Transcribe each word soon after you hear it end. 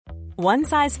One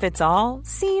size fits all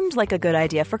seemed like a good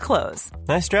idea for clothes.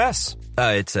 Nice dress.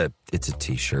 It's a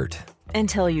t-shirt.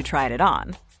 Until you tried it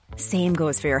on. Same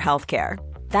goes for your healthcare.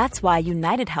 That's why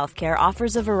United Healthcare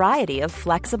offers a variety of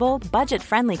flexible,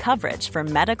 budget-friendly coverage for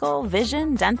medical,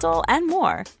 vision, dental, and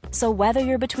more. So whether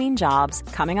you're between jobs,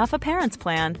 coming off a parent's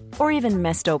plan, or even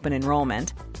missed open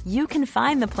enrollment, you can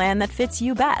find the plan that fits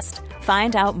you best.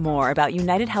 Find out more about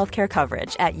United Healthcare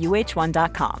coverage at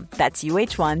uh1.com. That's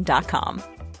uh1.com.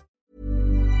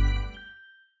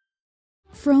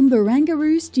 From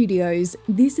Barangaroo Studios,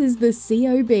 this is the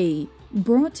COB,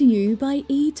 brought to you by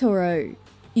eToro.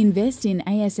 Invest in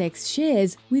ASX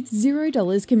shares with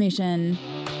 $0 commission.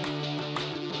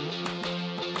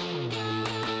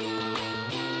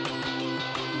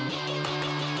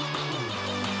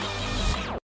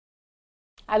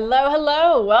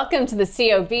 Hello. Welcome to the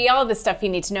COB, all the stuff you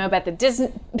need to know about the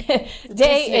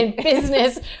day in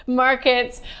business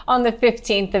markets on the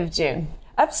 15th of June.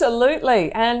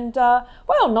 Absolutely. And,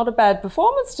 not a bad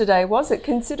performance today, was it?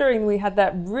 Considering we had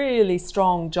that really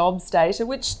strong jobs data,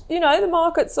 which, the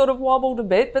market sort of wobbled a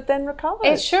bit, but then recovered.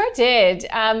 It sure did.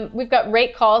 We've got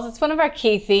rate calls. It's one of our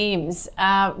key themes.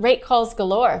 Rate calls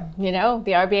galore. The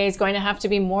RBA is going to have to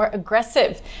be more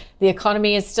aggressive. The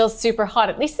economy is still super hot.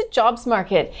 At least the jobs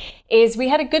market is. We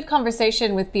had a good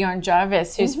conversation with Bjorn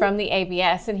Jarvis, who's from the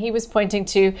ABS, and he was pointing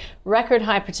to record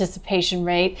high participation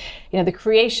rate, the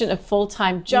creation of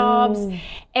full-time jobs,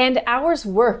 and hours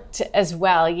worked as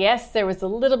well. Yes, there was a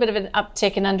little bit of an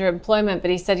uptick in underemployment,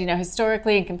 but he said,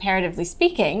 historically and comparatively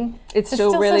speaking, it's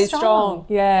still really so strong.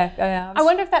 Yeah. I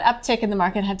wonder if that uptick in the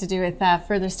market had to do with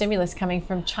further stimulus coming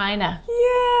from China.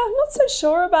 Yeah, I'm not so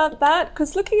sure about that,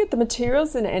 because looking at the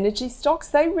materials and energy stocks,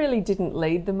 they really didn't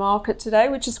lead the market today,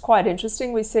 which is quite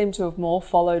interesting. We seem to have more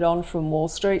followed on from Wall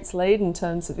Street's lead in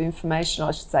terms of information,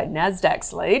 I should say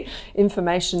NASDAQ's lead,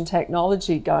 information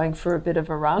technology going for a bit of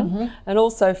a run, and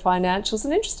also financials,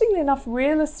 and interestingly enough,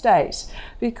 real estate,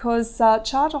 because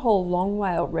Charter Hall Long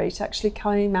Whale REIT actually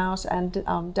came out and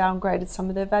downgraded some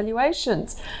of their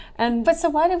valuations. But so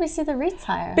why did we see the REITs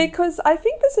higher? Because I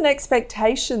think there's an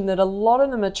expectation that a lot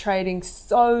of them are trading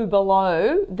so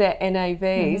below their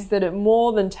NAVs that it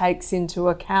more than takes into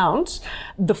account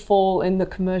the fall in the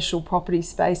commercial property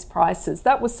space prices.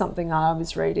 That was something I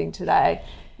was reading today.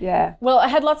 Yeah. Well, I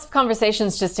had lots of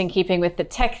conversations just in keeping with the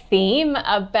tech theme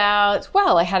about,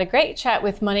 I had a great chat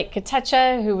with Monique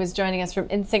Katecha, who was joining us from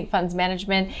InSync Funds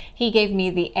Management. He gave me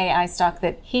the AI stock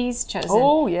that he's chosen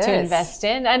to invest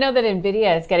in. I know that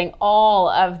NVIDIA is getting all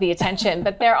of the attention,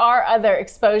 but there are other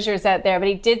exposures out there. But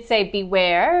he did say,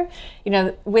 beware,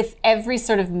 with every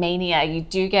sort of mania, you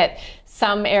do get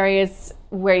some areas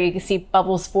where you can see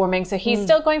bubbles forming. So he's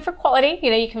still going for quality.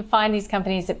 You can find these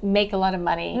companies that make a lot of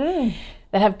money,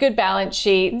 that have good balance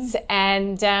sheets.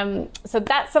 And so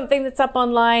that's something that's up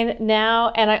online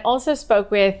now. And I also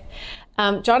spoke with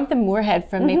Jonathan Moorhead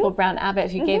from Maple Brown Abbott,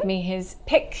 who gave me his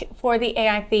pick for the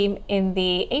AI theme in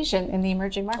the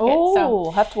emerging market. Oh,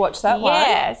 so, have to watch that one.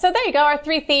 Yeah, so there you go. Our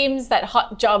three themes: that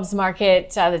hot jobs market,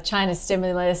 the China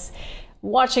stimulus,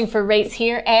 watching for rates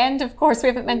here, and of course we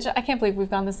haven't mentioned, I can't believe we've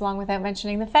gone this long without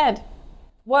mentioning the Fed.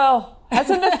 Well,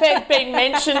 hasn't the Fed been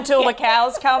mentioned till the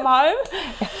cows come home?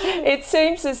 It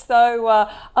seems as though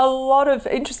a lot of,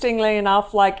 interestingly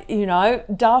enough, data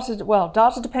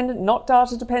dependent, not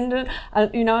data dependent,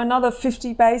 another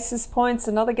 50 basis points.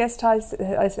 Another guest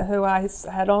who I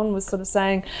had on was sort of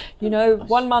saying,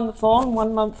 1 month on,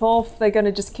 1 month off, they're going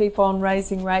to just keep on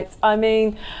raising rates. I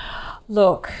mean,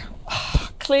 look,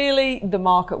 clearly the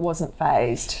market wasn't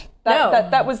phased.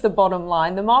 That was the bottom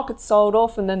line. The market sold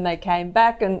off and then they came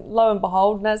back, and lo and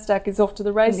behold, NASDAQ is off to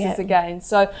the races again.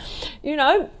 So,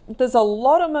 there's a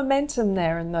lot of momentum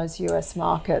there in those US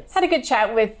markets. Had a good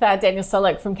chat with Daniel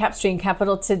Solik from Capstream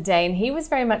Capital today, and he was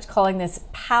very much calling this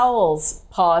Powell's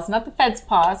pause, not the Fed's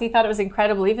pause. He thought it was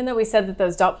incredible, even though we said that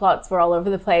those dot plots were all over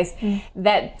the place,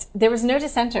 that there was no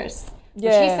dissenters. Which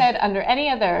he said under any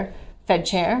other Fed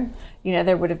chair,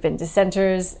 there would have been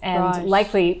dissenters, and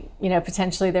likely,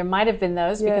 potentially there might have been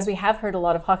those, because we have heard a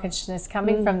lot of hawkishness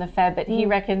coming from the Fed, but he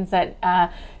reckons that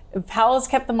Powell's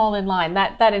kept them all in line.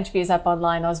 That interview is up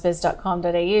online,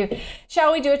 ausbiz.com.au.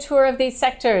 Shall we do a tour of these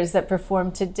sectors that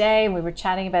performed today? We were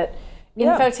chatting about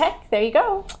Infotech, there you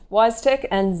go. WiseTech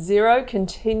and Xero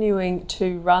continuing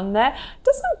to run there.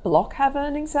 Doesn't Block have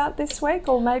earnings out this week?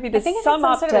 Or maybe there's some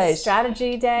update. Sort of a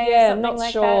strategy day or something I'm not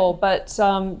like sure. that. But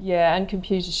and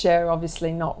Computer Share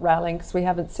obviously not rallying because we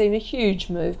haven't seen a huge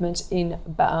movement in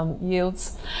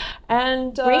yields.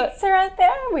 And REITs are out there.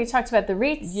 We talked about the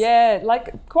REITs. Yeah,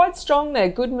 like quite strong there.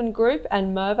 Goodman Group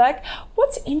and Mirvac.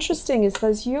 What's interesting is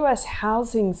those US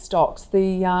housing stocks,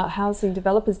 the housing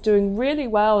developers doing really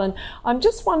well. And I'm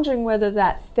just wondering whether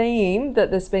that theme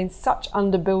that there's been such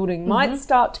underbuilding might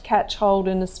start to catch hold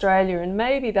in Australia. And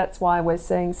maybe that's why we're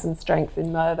seeing some strength in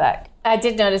Mirvac. I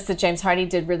did notice that James Hardie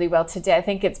did really well today. I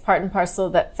think it's part and parcel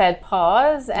that Fed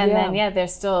pause, and then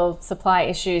there's still supply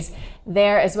issues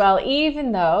there as well,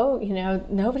 even though,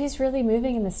 nobody's really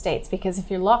moving in the States, because if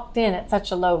you're locked in at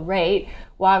such a low rate,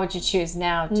 why would you choose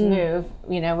now to move,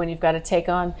 when you've got to take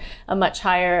on a much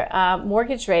higher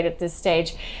mortgage rate at this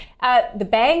stage? The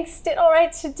banks did all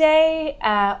right today,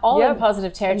 all in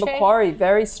positive territory. Macquarie,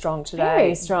 very strong today.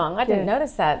 Very strong. I didn't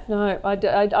notice that. No,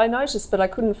 I noticed, but I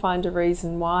couldn't find a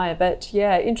reason why. But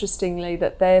interestingly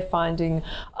that they're finding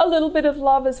a little bit of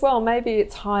love as well. Maybe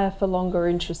it's higher for longer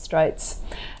interest rates.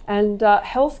 And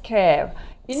healthcare.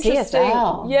 Interesting.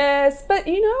 CSL. Yes, but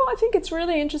I think it's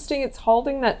really interesting. It's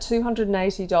holding that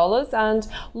 $280, and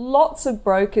lots of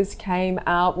brokers came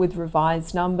out with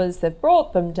revised numbers. They've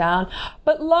brought them down,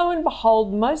 but lo and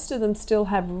behold, most of them still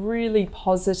have really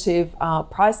positive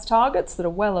price targets that are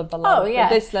well below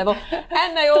this level,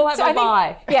 and they all have a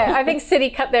buy. I think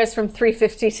Citi cut theirs from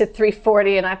 350 to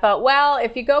 340, and I thought, well,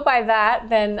 if you go by that,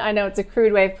 then I know it's a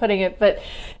crude way of putting it, but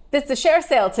it's a share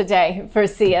sale today for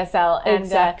CSL. And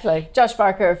exactly. Josh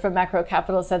Barker from Macro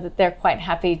Capital said that they're quite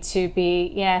happy to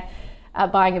be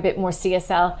buying a bit more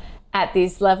CSL at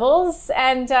these levels.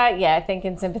 And I think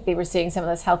in sympathy, we're seeing some of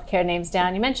those healthcare names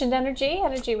down. You mentioned energy.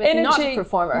 Energy was not a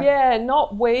performer. Yeah,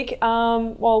 not weak.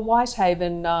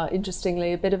 Whitehaven,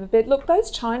 interestingly, a bit of a bit. Look, those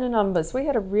China numbers, we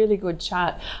had a really good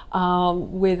chat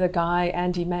with a guy,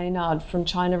 Andy Maynard from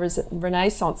China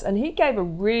Renaissance, and he gave a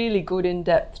really good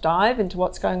in-depth dive into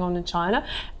what's going on in China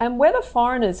and whether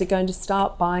foreigners are going to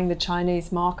start buying the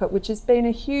Chinese market, which has been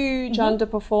a huge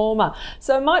underperformer.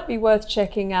 So it might be worth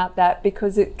checking out that,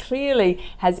 because it clearly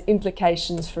has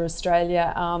implications for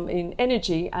Australia in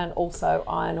energy and also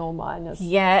iron ore miners.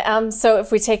 So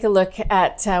if we take a look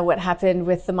at what happened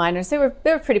with the miners, they were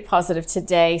pretty positive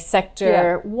today,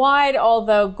 sector wide,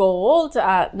 although gold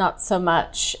not so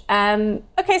much.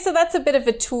 Okay, so that's a bit of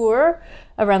a tour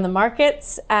around the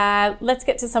markets. Let's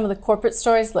get to some of the corporate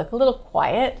stories. Look, a little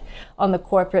quiet on the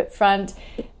corporate front,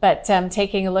 but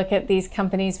taking a look at these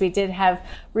companies, we did have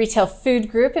Retail Food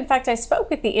Group. In fact, I spoke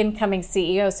with the incoming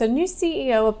CEO. So new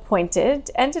CEO appointed,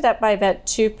 ended up by about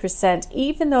 2%,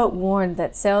 even though it warned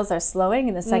that sales are slowing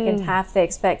in the second half. They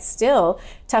expect still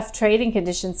tough trading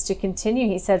conditions to continue,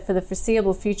 he said, for the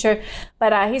foreseeable future.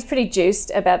 But he's pretty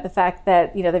juiced about the fact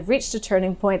that, they've reached a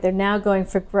turning point. They're now going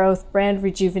for growth, brand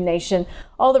rejuvenation,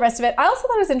 all the rest of it. I also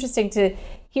thought it was interesting to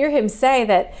hear him say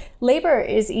that labor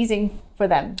is easing for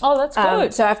them. Oh, that's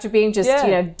good. So after being just,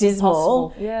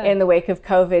 dismal in the wake of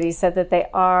COVID, he said that they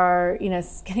are,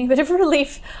 getting a bit of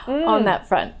relief on that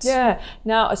front. Yeah.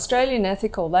 Now, Australian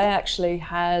Ethical, they actually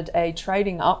had a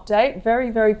trading update,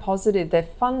 very, very positive. Their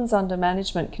funds under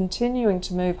management continuing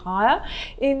to move higher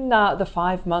in the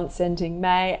 5 months ending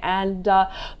May, and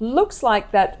looks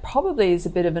like that probably is a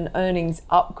bit of an earnings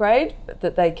upgrade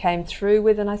that they came through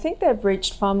with, and I think they've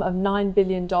reached FUM of $9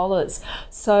 billion.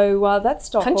 So that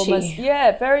stock punchy. Almost,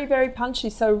 very, very punchy.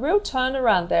 So real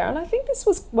turnaround there. And I think this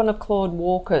was one of Claude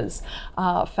Walker's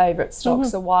favourite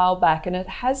stocks a while back, and it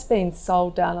has been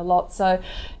sold down a lot. So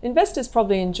investors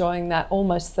probably enjoying that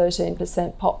almost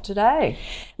 13% pop today.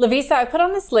 Lovisa, I put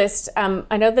on this list,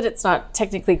 I know that it's not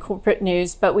technically corporate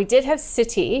news, but we did have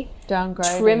Citi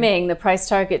downgrading, trimming the price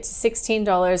target to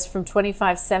 $16 from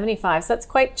 $25.75. So that's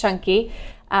quite chunky,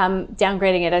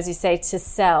 downgrading it, as you say, to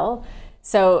sell.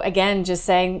 So again, just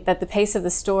saying that the pace of the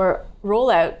store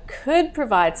rollout could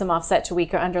provide some offset to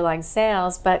weaker underlying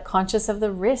sales, but conscious of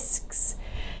the risks.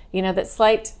 That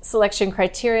slight selection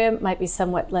criteria might be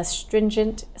somewhat less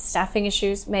stringent. Staffing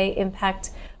issues may impact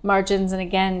margins. And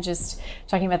again, just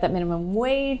talking about that minimum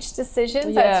wage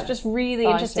decision. So it's just really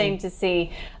interesting to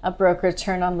see a broker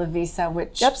turn on Lovisa,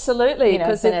 which absolutely,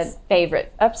 because it's a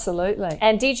favorite. Absolutely.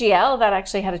 And DGL, that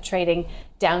actually had a trading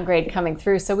downgrade coming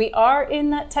through. So we are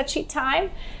in that touchy time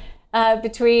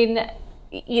between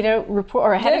report,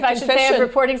 or ahead of, I should say, of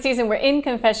reporting season. We're in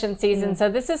confession season. So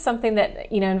this is something that,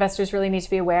 investors really need to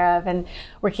be aware of, and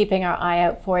we're keeping our eye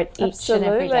out for it each and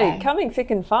every day. Coming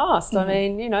thick and fast. I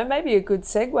mean, maybe a good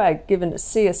segue given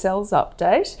CSL's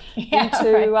update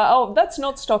into, that's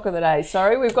not stock of the day.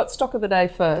 Sorry, we've got stock of the day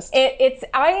first. It's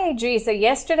IAG. So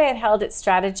yesterday it held its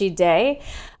strategy day.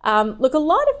 Look, a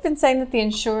lot have been saying that the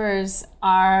insurers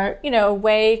are, a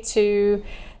way to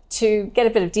to get a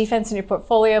bit of defense in your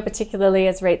portfolio, particularly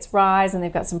as rates rise, and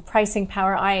they've got some pricing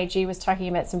power. IAG was talking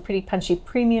about some pretty punchy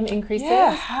premium increases.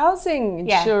 Yeah, housing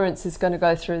insurance is going to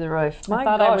go through the roof. I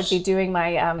thought I would be doing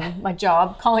my my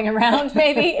job, calling around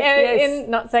maybe. Yes.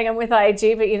 Not saying I'm with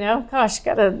IAG, but gosh,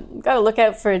 gotta look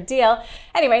out for a deal.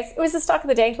 Anyways, it was the stock of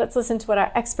the day. Let's listen to what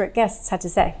our expert guests had to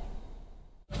say.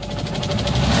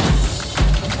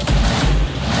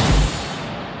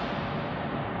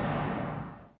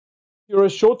 You're a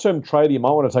short-term trader, you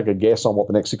might want to take a guess on what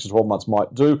the next 6 to 12 months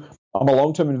might do. I'm a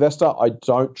long-term investor. I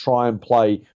don't try and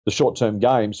play the short-term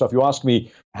game. So if you ask me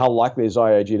how likely is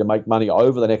IAG to make money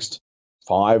over the next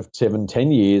 5, 7,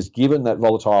 10 years, given that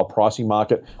volatile pricing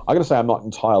market, I'm going to say I'm not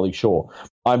entirely sure.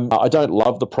 I don't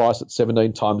love the price at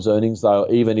 17 times earnings, though,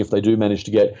 even if they do manage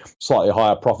to get slightly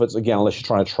higher profits, again, unless you're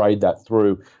trying to trade that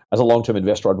through. As a long-term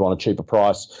investor, I'd want a cheaper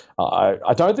price.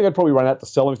 I don't think I'd probably run out to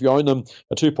sell them. If you own them,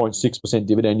 a 2.6%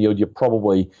 dividend yield, you're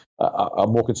probably a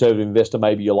more conservative investor.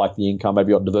 Maybe you like the income, maybe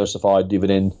you're a diversified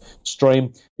dividend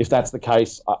stream. If that's the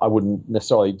case, I wouldn't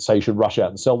necessarily say you should rush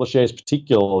out and sell the shares,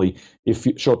 particularly if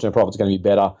short-term profits are going to be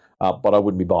better. But I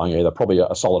wouldn't be buying either. Probably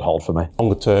a solid hold for me.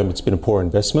 Longer term, it's been a poor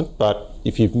investment, but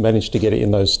if you've managed to get it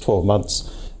in those 12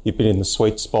 months, you've been in the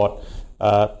sweet spot.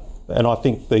 And I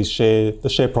think the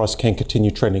share price can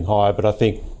continue trending higher, but I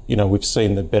think we've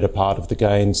seen the better part of the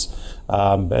gains.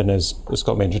 And as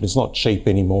Scott mentioned, it's not cheap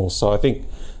anymore. So I think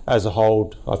as a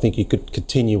hold, I think you could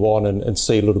continue on and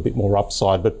see a little bit more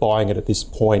upside, but buying it at this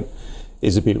point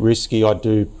is a bit risky. I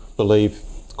do believe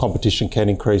competition can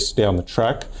increase down the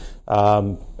track.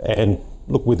 And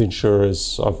look, with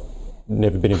insurers, I've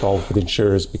never been involved with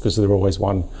insurers because they're always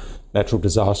one natural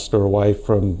disaster away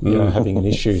from having an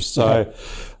issue. So,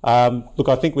 look,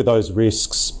 I think with those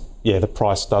risks, the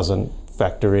price doesn't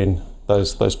factor in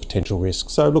those potential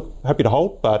risks. So, look, happy to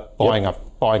hold, but buying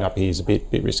up here is a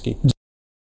bit risky.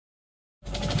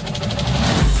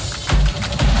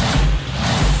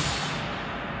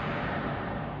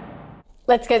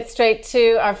 Let's get straight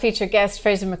to our featured guest,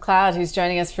 Fraser McLeod, who's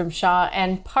joining us from Shaw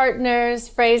and Partners.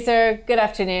 Fraser, good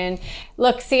afternoon.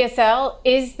 Look, CSL,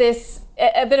 is this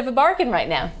a bit of a bargain right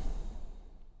now?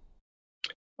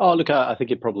 Oh, look, I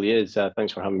think it probably is.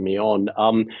 Thanks for having me on.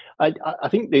 I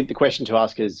think the question to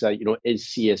ask is, is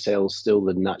CSL still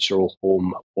the natural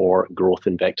home for growth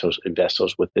investors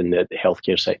within the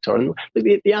healthcare sector? And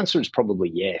the answer is probably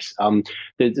yes.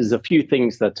 There's a few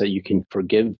things that you can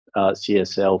forgive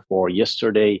CSL for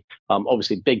yesterday.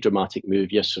 Obviously, big dramatic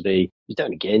move yesterday. It's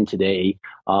down again today.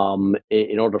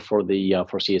 In order for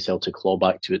CSL to claw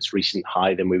back to its recent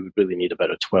high, then we would really need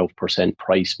about a 12%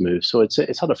 price move. So it's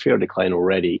had a fair decline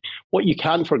already. What you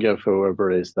can forgive, however,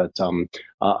 is that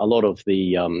a lot of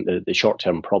the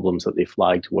short-term problems that they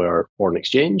flagged were foreign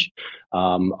exchange. A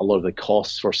lot of the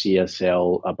costs for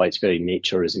CSL, by its very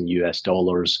nature, is in US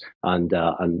dollars, and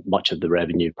much of the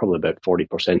revenue, probably about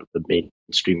 40% of the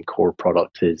mainstream core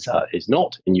product, is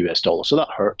not in US dollars. So that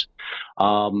hurt.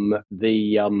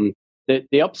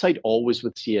 The upside always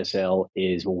with CSL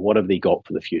is, well, what have they got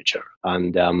for the future?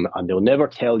 And they'll never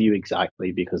tell you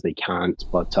exactly because they can't.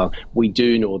 But we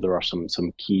do know there are some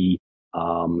key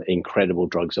incredible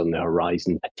drugs on the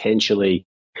horizon potentially.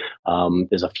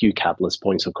 There's a few catalyst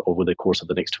points over the course of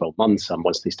the next 12 months, and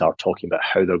once they start talking about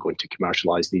how they're going to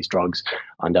commercialize these drugs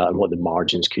and what the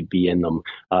margins could be in them,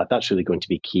 that's really going to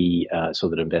be key so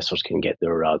that investors can get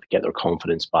their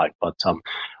confidence back. But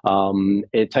time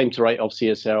to write off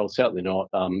CSL, certainly not.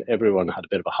 Everyone had a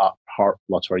bit of a heart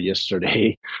flutter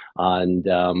yesterday, and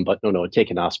but no, take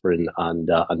an aspirin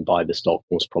and buy the stock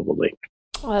most probably.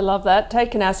 I love that.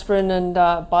 Take an aspirin and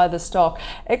buy the stock.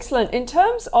 Excellent. In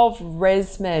terms of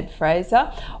ResMed,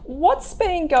 Fraser, what's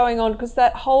been going on? Because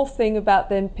that whole thing about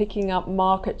them picking up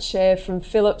market share from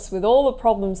Philips with all the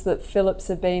problems that Philips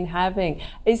have been having,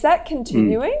 is that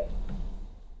continuing?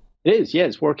 It is, yeah,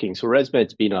 it's working. So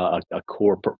ResMed's been a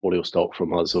core portfolio stock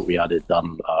from us that we added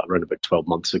around about 12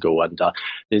 months ago. And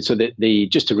so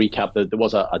just to recap, there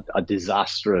was a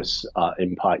disastrous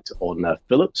impact on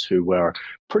Philips, who were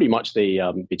pretty much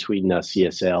between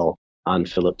CSL and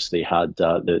Philips, they had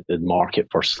the market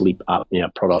for sleep apnea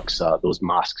products, those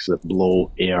masks that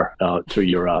blow air through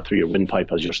your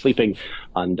windpipe as you're sleeping,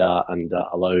 and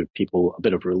allow people a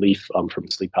bit of relief from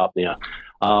sleep apnea.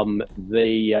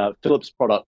 The Philips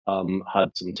product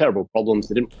had some terrible problems.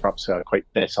 They didn't perhaps quite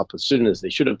fess up as soon as they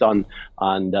should have done,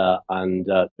 and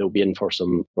they'll be in for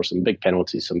some big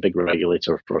penalties, some big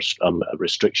regulator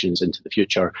restrictions into the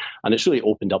future. And it's really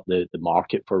opened up the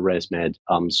market for ResMed.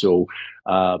 So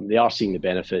they are seeing the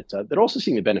benefit. They're also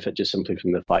seeing the benefit just simply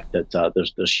from the fact that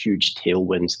there's huge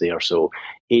tailwinds there. So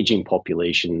aging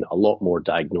population, a lot more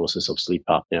diagnosis of sleep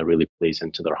apnea really plays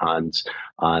into their hands,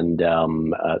 and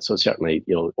so certainly,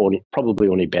 probably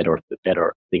only better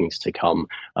things to come.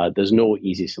 There's no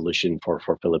easy solution for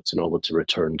Philips in order to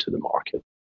return to the market.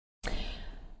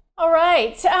 All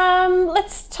right,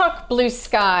 let's talk blue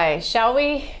sky, shall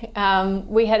we?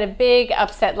 We had a big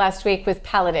upset last week with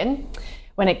Paladin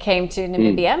when it came to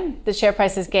Namibia. The share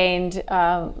price has gained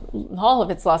all of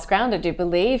its lost ground, I do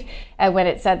believe, when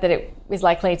it said that it was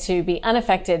likely to be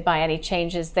unaffected by any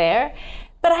changes there.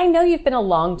 But I know you've been a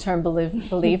long-term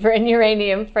believer in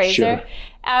uranium, Fraser.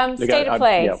 Sure. State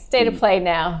of play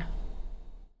now.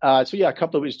 So yeah,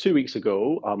 2 weeks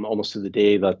ago, almost to the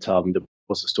day that there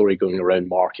was a story going around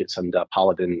markets, and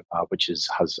Paladin, which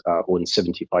has owned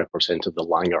 75% of the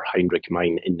Langer Heinrich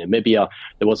mine in Namibia.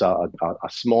 There was a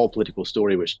small political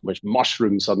story which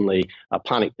mushroomed suddenly,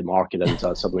 panicked the market, and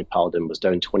suddenly Paladin was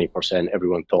down 20%.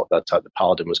 Everyone thought that the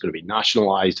Paladin was going to be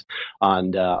nationalized,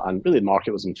 and really the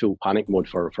market was in full panic mode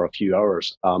for a few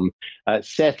hours.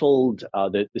 Settled.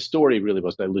 The story really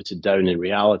was diluted down. In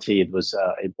reality,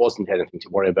 it wasn't anything to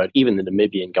worry about. Even the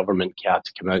Namibian government had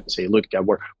to come out and say, look,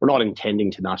 we're not intending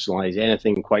to nationalise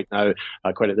anything quite at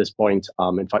this point.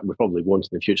 In fact, we probably won't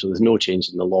in the future. There's no change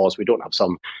in the laws. We don't have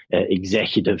some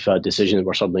executive decision that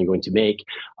we're suddenly going to make.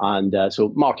 And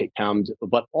so market calmed.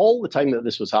 But all the time that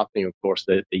this was happening, of course,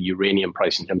 the uranium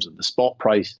price in terms of the spot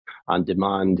price and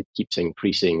demand keeps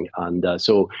increasing. And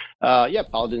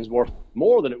Paladin's worth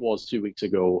more than it was 2 weeks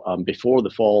ago. Before the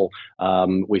fall,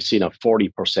 we've seen a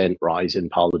 40% rise in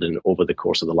Paladin over the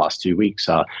course of the last 2 weeks.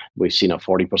 We've seen a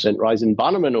 40% rise in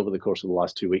Bannerman over the course of the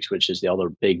last 2 weeks, which is the other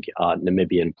big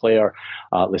Namibian player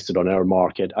listed on our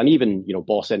market. And even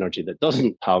Boss Energy, that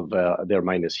doesn't have their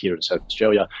miners here in South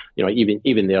Australia,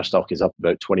 even their stock is up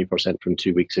about 20% from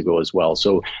 2 weeks ago as well.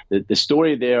 So the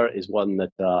story there is one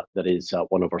that is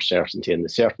one of our certainty, and the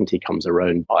certainty comes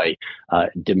around by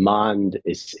demand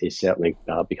is certainly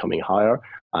becoming higher,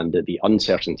 and the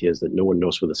uncertainty is that no one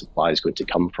knows where the supply is going to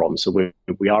come from. So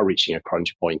we are reaching a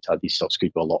crunch point. These stocks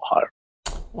could go a lot higher.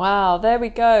 Wow, there we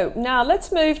go. Now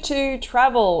let's move to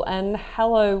travel and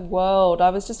Hello World. I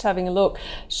was just having a look.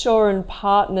 Shaw and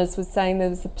Partners was saying there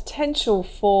was a potential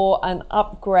for an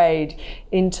upgrade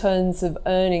in terms of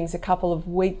earnings a couple of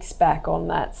weeks back on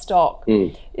that stock.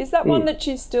 Is that one that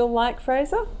you still like,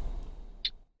 Fraser?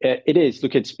 It is.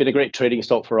 Look, it's been a great trading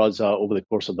stock for us over the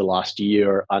course of the last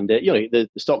year, and the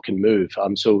stock can move.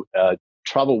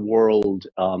 Travel World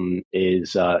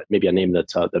is maybe a name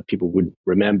that people would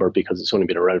remember because it's only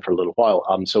been around for a little while.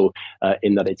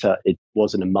 In that it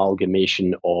was an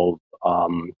amalgamation of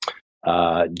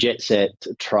Jet Set,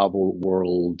 Travel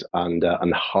World,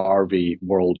 and Harvey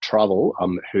World Travel,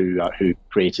 who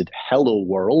created Hello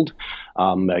World,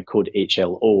 code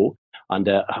HLO. And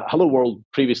Hello World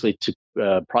previously,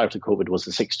 prior to COVID, was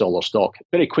a $6 stock.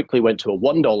 Very quickly went to a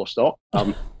 $1 stock.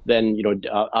 Then,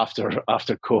 after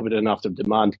COVID and after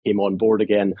demand came on board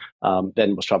again,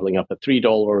 then was traveling up at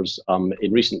 $3.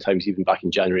 In recent times, even back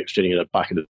in January, it was trading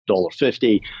back at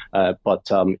 $1.50.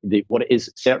 But what is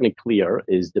certainly clear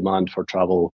is demand for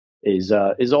travel is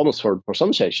almost for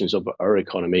some sections of our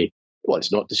economy. Well,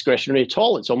 it's not discretionary at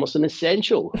all. It's almost an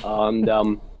essential.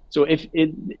 And so if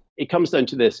it comes down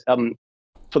to this,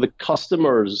 for the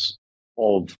customers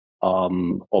of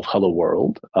Hello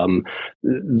World,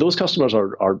 those customers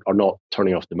are not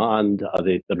turning off demand.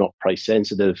 They're not price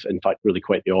sensitive. In fact, really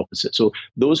quite the opposite. So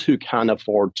those who can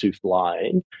afford to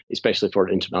fly, especially for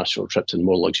international trips and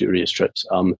more luxurious trips,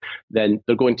 then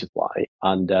they're going to fly.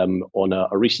 And on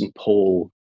a recent poll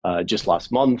just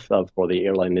last month for the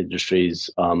airline industries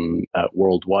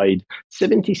worldwide,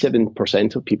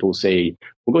 77% of people say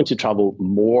we're going to travel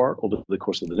more over the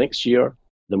course of the next year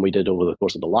than we did over the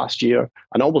course of the last year,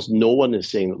 and almost no one is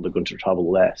saying that they're going to travel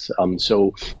less.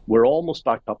 So we're almost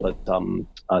back up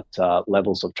at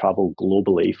levels of travel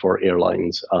globally for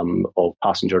airlines of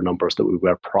passenger numbers that we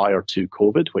were prior to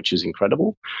COVID, which is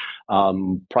incredible.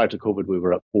 Prior to COVID, we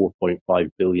were at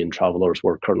 4.5 billion travelers.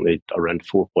 We're currently around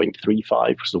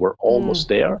 4.35, so we're almost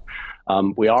there.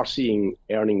 We are seeing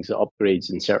earnings upgrades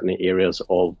in certain areas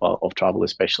of travel,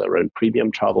 especially around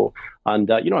premium travel. And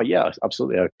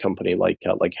absolutely, a company like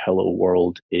Hello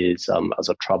World is, as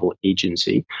a travel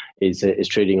agency, is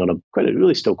trading on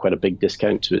still quite a big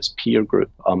discount to its peer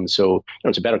group. So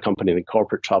it's a better company than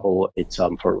corporate travel. It's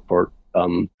for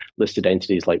listed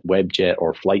entities like Webjet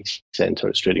or Flight Centre.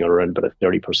 It's trading around about a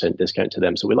 30% discount to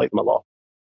them. So we like them a lot.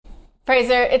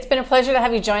 Fraser, it's been a pleasure to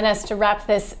have you join us to wrap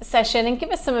this session and give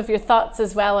us some of your thoughts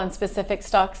as well on specific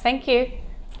stocks. Thank you.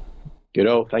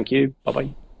 Good. Thank you.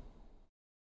 Bye-bye.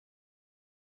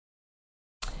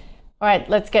 All right,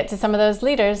 let's get to some of those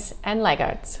leaders and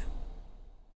laggards.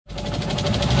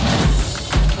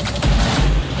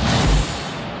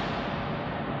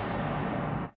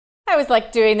 I always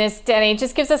like doing this, Danny. It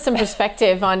just gives us some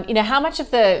perspective on, how much of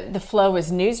the flow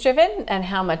is news driven and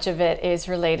how much of it is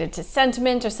related to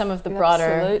sentiment or some of the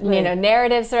broader,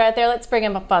 narratives that are out there. Let's bring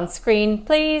them up on screen,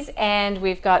 please. And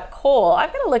we've got coal.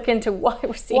 I'm going to look into why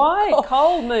we're seeing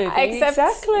coal moving.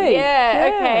 Exactly.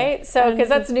 Yeah. Okay. So, because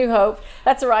that's New Hope.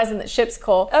 That's Horizon that ships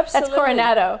coal. Absolutely. That's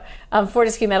Coronado.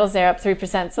 Fortescue Metals there up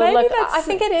 3%. So maybe look, I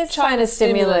think it is China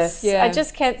stimulus. Yeah. I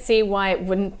just can't see why it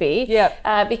wouldn't be.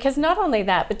 Yep. Because not only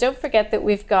that, but don't forget that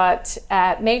we've got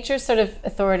major sort of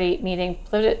authority meeting,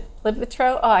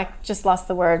 Politburo. Oh, I just lost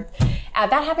the word.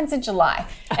 That happens in July.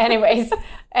 Anyways,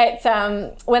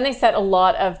 it's when they set a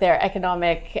lot of their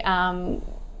economic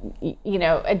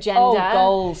agenda,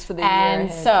 goals for the year and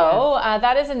ahead, so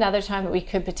that is another time that we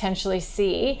could potentially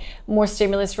see more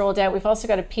stimulus rolled out. We've also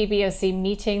got a PBOC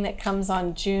meeting that comes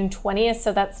on June 20th,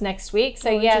 so that's next week.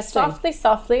 So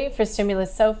softly for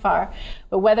stimulus so far,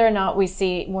 but whether or not we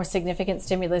see more significant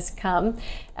stimulus come,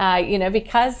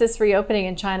 because this reopening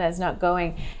in China is not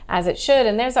going as it should.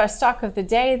 And there's our stock of the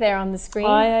day there on the screen.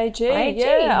 IAG.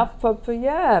 Yeah, up over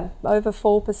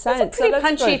 4%. That's pretty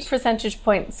punchy percentage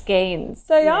points gains.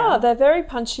 They are. They're very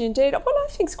punchy indeed. What I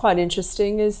think is quite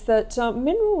interesting is that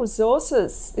Mineral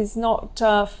Resources is not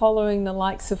following the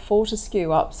likes of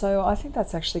Fortescue up. So I think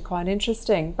that's actually quite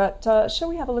interesting. But shall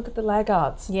we have a look at the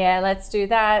laggards? Yeah, let's do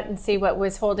that and see what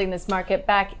was holding this market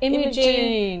back.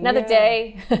 Imugene, another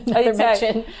day, another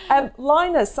mention.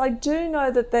 Linus, I do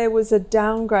know that there was a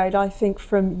downgrade, I think,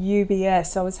 from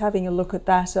UBS. I was having a look at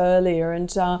that earlier,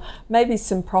 and maybe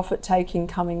some profit taking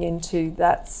coming into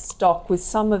that stock with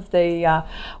some of the,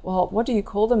 what do you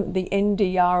call them? The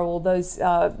NDR, or those,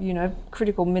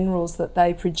 critical minerals that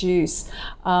they produce.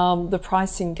 The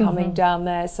pricing coming down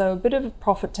there, so a bit of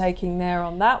profit taking there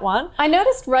on that one. I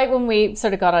noticed right when we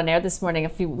sort of got on air this morning,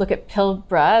 if you look at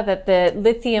Pilbara, that the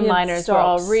lithium miners were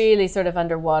all really sort of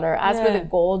underwater, as were the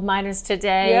gold miners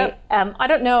today. Yep. I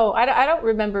don't know. I don't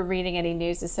remember reading any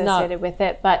news associated with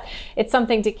it, but it's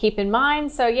something to keep in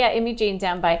mind. So Imugene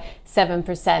down by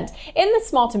 7%. In the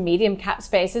small to medium cap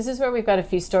space, this is where we've got a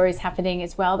few stories happening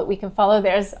as well that we can follow.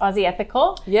 There's Aussie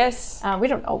Ethical. Yes. We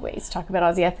don't always talk about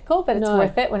Aussie Ethical, but it's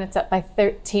worth it when it's up by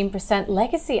 13%.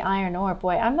 Legacy Iron Ore,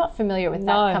 boy, I'm not familiar with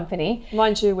that company.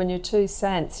 Mind you, when you're 2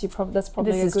 cents, that's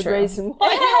probably a good reason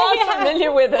why you are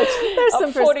familiar with it. There's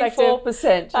some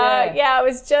 44%. I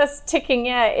was just ticking.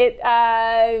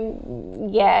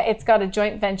 It's got a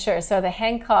joint venture. So the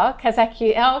Hancock has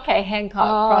Hancock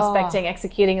Prospecting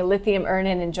executing a lithium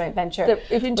earn-in and joint venture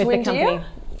with the company.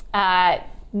 I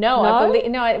believe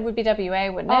it would be WA,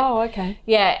 wouldn't it? Oh, okay.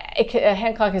 Yeah,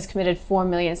 Hancock has committed $4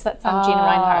 million, so that's on Gina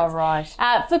Reinhardt. Right.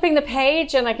 Flipping the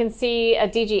page, and I can see a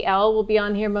DGL will be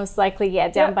on here most likely.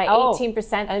 Down by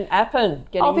 18%. And Appen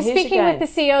getting I'll be hit speaking again.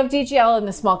 with the CEO of DGL in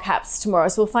the small caps tomorrow,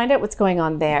 so we'll find out what's going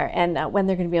on there and when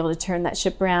they're going to be able to turn that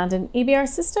ship around. And EBR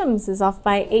Systems is off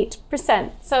by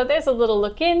 8%. So there's a little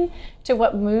look in to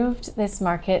what moved this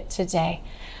market today.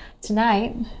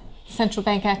 Tonight, central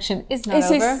bank action is not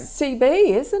over. It's CB,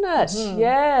 isn't it?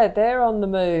 Yeah, they're on the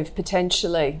move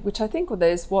potentially, which I think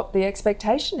there's what the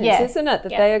expectation is, isn't it? That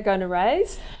they are going to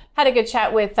raise. Had a good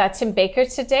chat with Tim Baker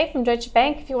today from Deutsche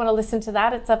Bank. If you want to listen to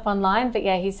that, it's up online. But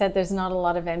he said there's not a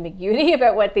lot of ambiguity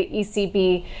about what the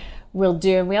ECB will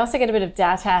do. And we also get a bit of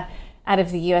data out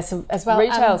of the US as well.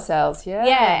 Retail sales,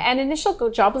 and initial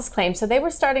jobless claims. So they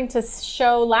were starting to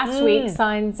show last week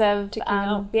signs of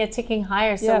ticking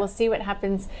higher. So we'll see what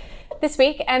happens this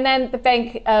week. And then the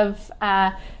Bank of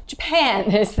Japan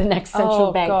is the next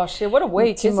central bank. Oh gosh, what a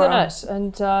week, tomorrow. isn't it?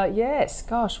 And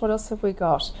what else have we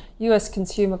got? US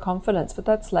consumer confidence, but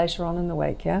that's later on in the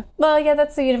week, Well,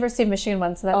 that's the University of Michigan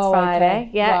one, so that's Friday.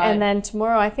 Okay. Right. And then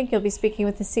tomorrow I think you'll be speaking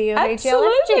with the CEO of AGL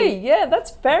Absolutely, Energy.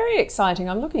 that's very exciting.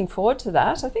 I'm looking forward to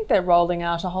that. I think they're rolling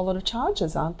out a whole lot of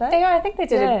charges, aren't they? They are. I think they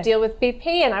did a deal with BP,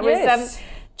 and I was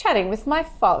chatting with my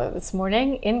father this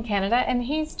morning in Canada, and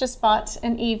he's just bought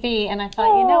an EV, and I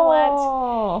thought, you know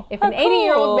what? If an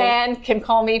 80-year-old man can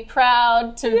call me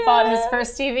proud to have bought his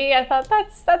first EV, I thought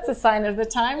that's a sign of the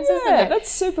times, isn't it?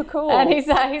 That's super cool. And he's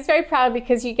very proud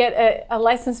because you get a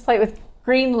license plate with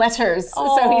green letters. So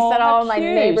he said, my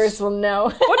neighbors will know.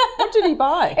 What did he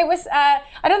buy? It was, I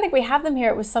don't think we have them here.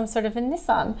 It was some sort of a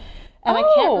Nissan. And I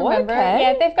can't remember. Okay.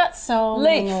 Yeah, they've got so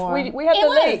many more. We have the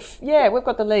leaf. Yeah, we've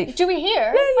got the leaf. Do we hear? Yeah,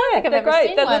 I don't think I've they're ever great.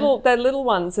 seen They're one. they're little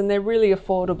ones, and they're really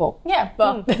affordable. Yeah,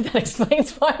 well, that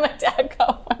explains why my dad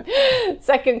got one.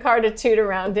 Second car to toot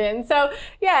around in. So,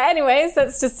 yeah, anyways,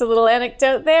 that's just a little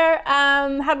anecdote there.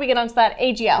 How do we get onto that?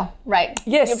 AGL, right.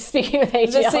 Yes. You're speaking with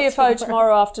AGL. The CFO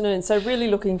tomorrow afternoon, so really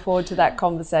looking forward to that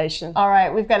conversation. All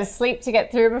right, we've got a sleep to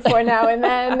get through before now and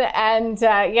then, and the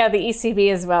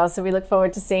ECB as well. So we look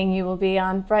forward to seeing you. We'll be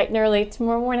on bright and early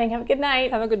tomorrow morning. Have a good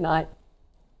night. Have a good night.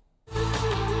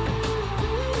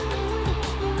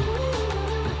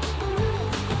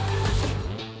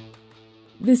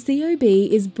 The COB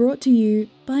is brought to you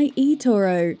by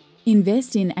eToro.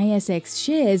 Invest in ASX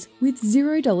shares with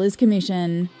 $0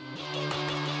 commission.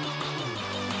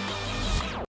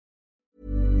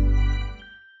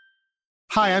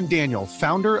 Hi, I'm Daniel,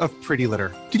 founder of Pretty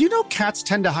Litter. Did you know cats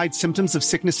tend to hide symptoms of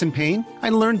sickness and pain? I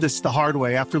learned this the hard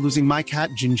way after losing my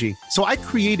cat, Gingy. So I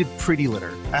created Pretty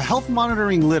Litter, a health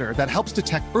monitoring litter that helps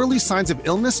detect early signs of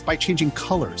illness by changing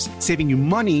colors, saving you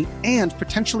money and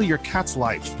potentially your cat's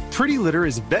life. Pretty Litter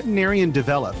is veterinarian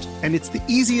developed, and it's the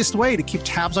easiest way to keep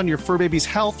tabs on your fur baby's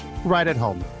health right at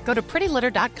home. Go to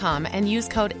prettylitter.com and use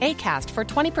code ACAST for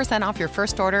 20% off your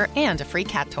first order and a free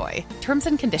cat toy. Terms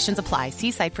and conditions apply.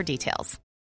 See site for details.